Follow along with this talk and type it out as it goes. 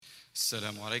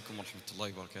السلام عليكم ورحمة الله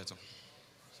وبركاته.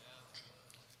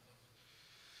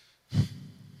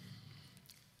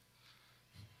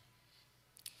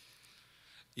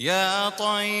 يا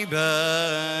طيبة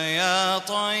يا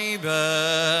طيبة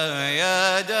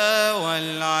يا دوا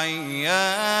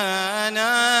العيان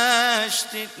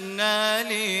اشتقنا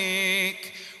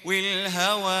لك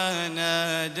والهوى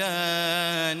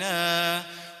نادانا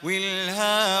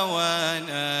والهوى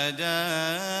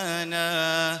نادانا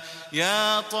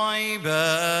يا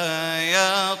طيبة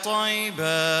يا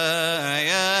طيبة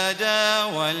يا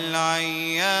دوا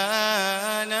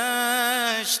العيان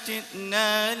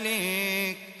اشتقنا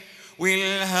لك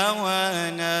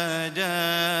والهوى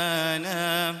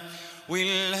نادانا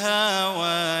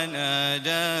والهوى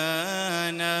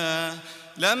نادانا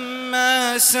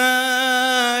لما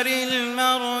سار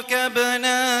المركب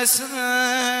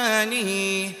ناساني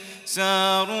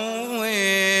ساروا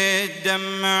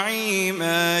الدمع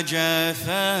ما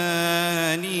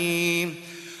جفاني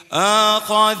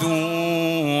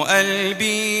أخذوا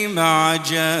قلبي مع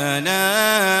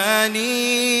جناني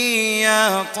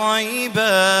يا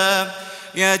طيبة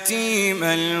يتيم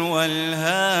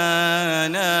الولهانا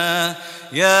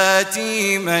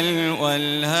يتيم الولهانا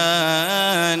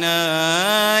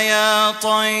يا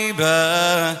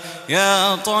طيبة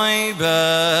يا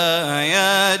طيبة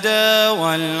يا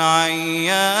دوا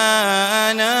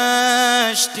العيان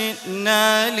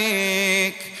اشتقنا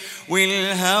لك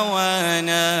والهوى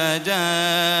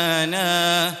نادانا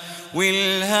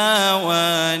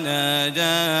والهوى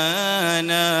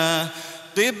نادانا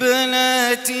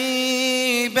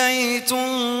قبلتي بيت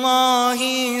الله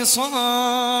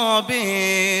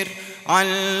صابر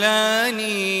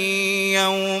علاني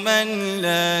يوما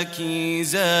لك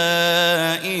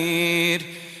زائر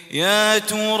يا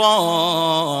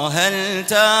ترى هل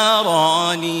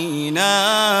تراني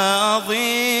ناظر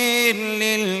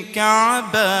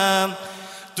للكعبة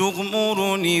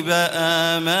تغمرني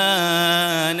بأمانة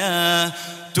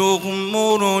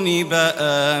تغمرني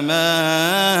بأمانة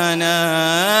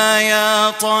يا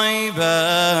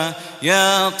طيبة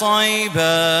يا طيبة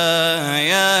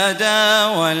يا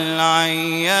دوا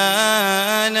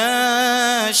العيان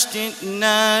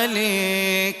اشتقنا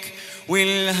لك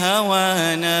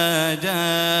والهوى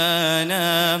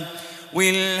نادانا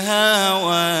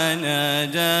والهوى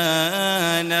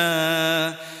نادانا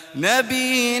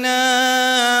نبينا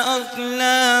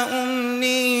أغلى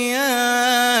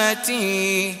أمنياتي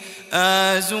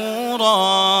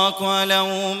أزورك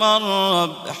ولو مر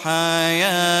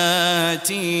بحياتي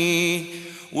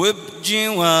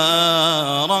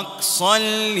وبجوارك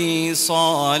صلي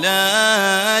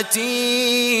صلاتي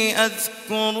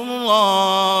أذكر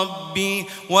ربي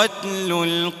واتلو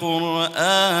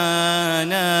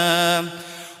القرآن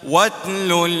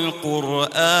واتلو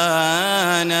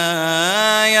القرآن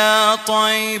يا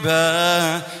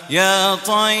طيبة يا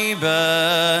طيبة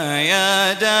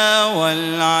يا دوا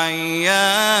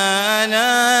العيان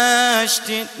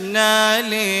اشتقنا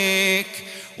لك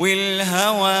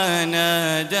والهوى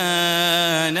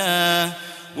نادانا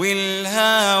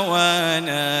والهوى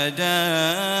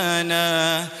نادانا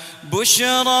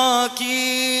بشراك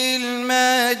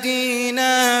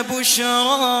المدينة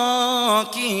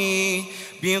بشراك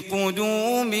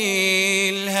بقدوم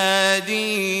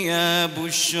الهدي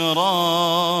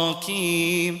بشراك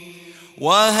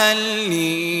وهل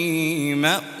لي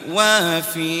مأوى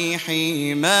في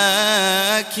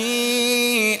حماك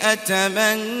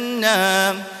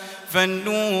أتمنى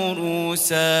فالنور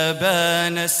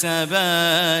سبانا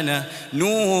سبانا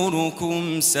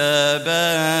نوركم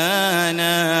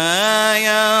سبانا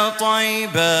يا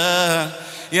طيبة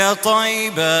يا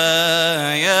طيبة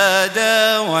يا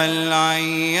دوا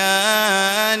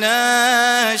العيان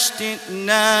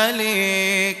اشتقنا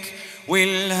لك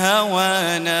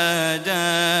والهوى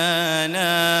نادانا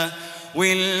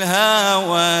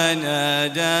والهوى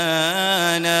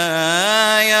نادانا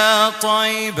يا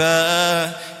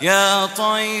طيبة يا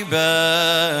طيبة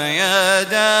يا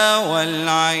دوا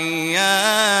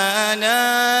العيان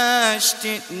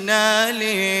اشتقنا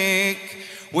لك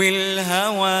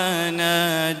والهوى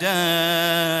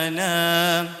نادانا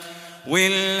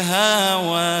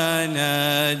والهوى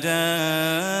نادانا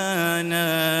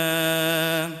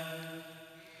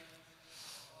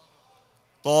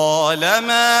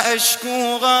طالما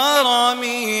أشكو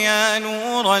غرامي يا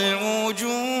نور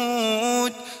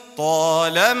الوجود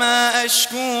طالما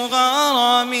أشكو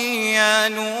غرامي يا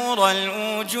نور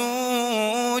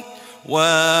الوجود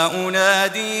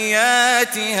وأنادي يا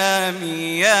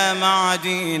تهامي يا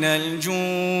معدن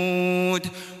الجود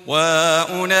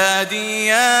وأنادي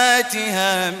يا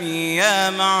تهامي يا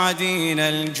معدن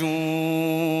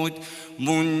الجود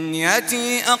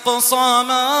بنيتي أقصى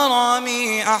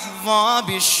مرامي أحظى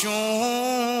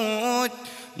بالشهود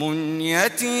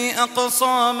بنيتي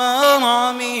أقصى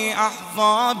مرامي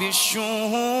أحظى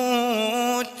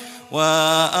بالشهود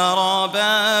وأرى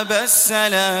باب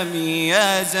السلام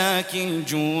يا زاكي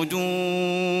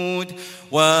الجدود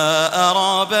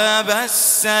وأرى باب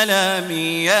السلام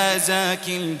يا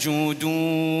زاكي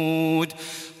الجدود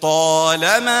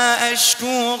طالما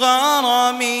أشكو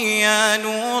غرامي يا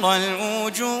نور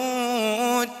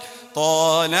الوجود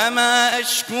طالما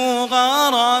أشكو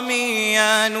غرامي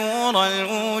يا نور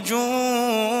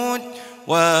الوجود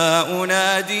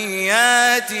وأنادي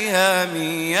يا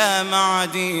تهامي يا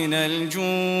معدن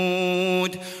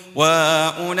الجود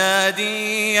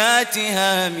وأنادي يا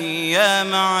تهامي يا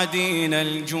معدن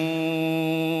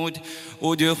الجود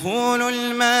ادخلوا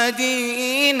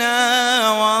المدينة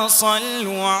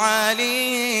وصلوا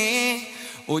عليه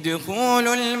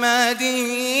ادخلوا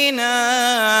المدينة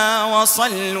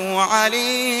وصلوا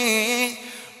عليه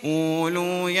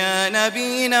قولوا يا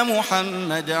نبينا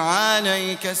محمد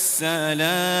عليك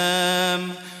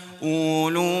السلام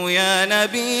قولوا يا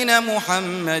نبينا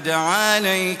محمد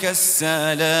عليك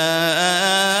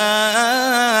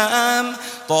السلام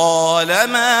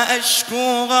طالما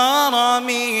أشكو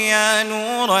غرامي يا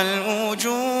نور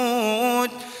الوجود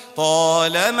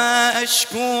طالما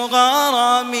أشكو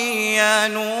غرامي يا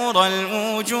نور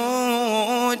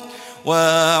الوجود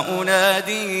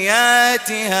وأنادي يا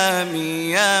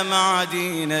تهامي يا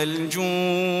معدن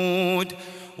الجود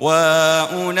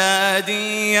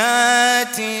وأنادي يا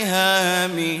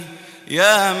تهامي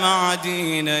يا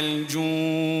معدن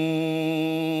الجود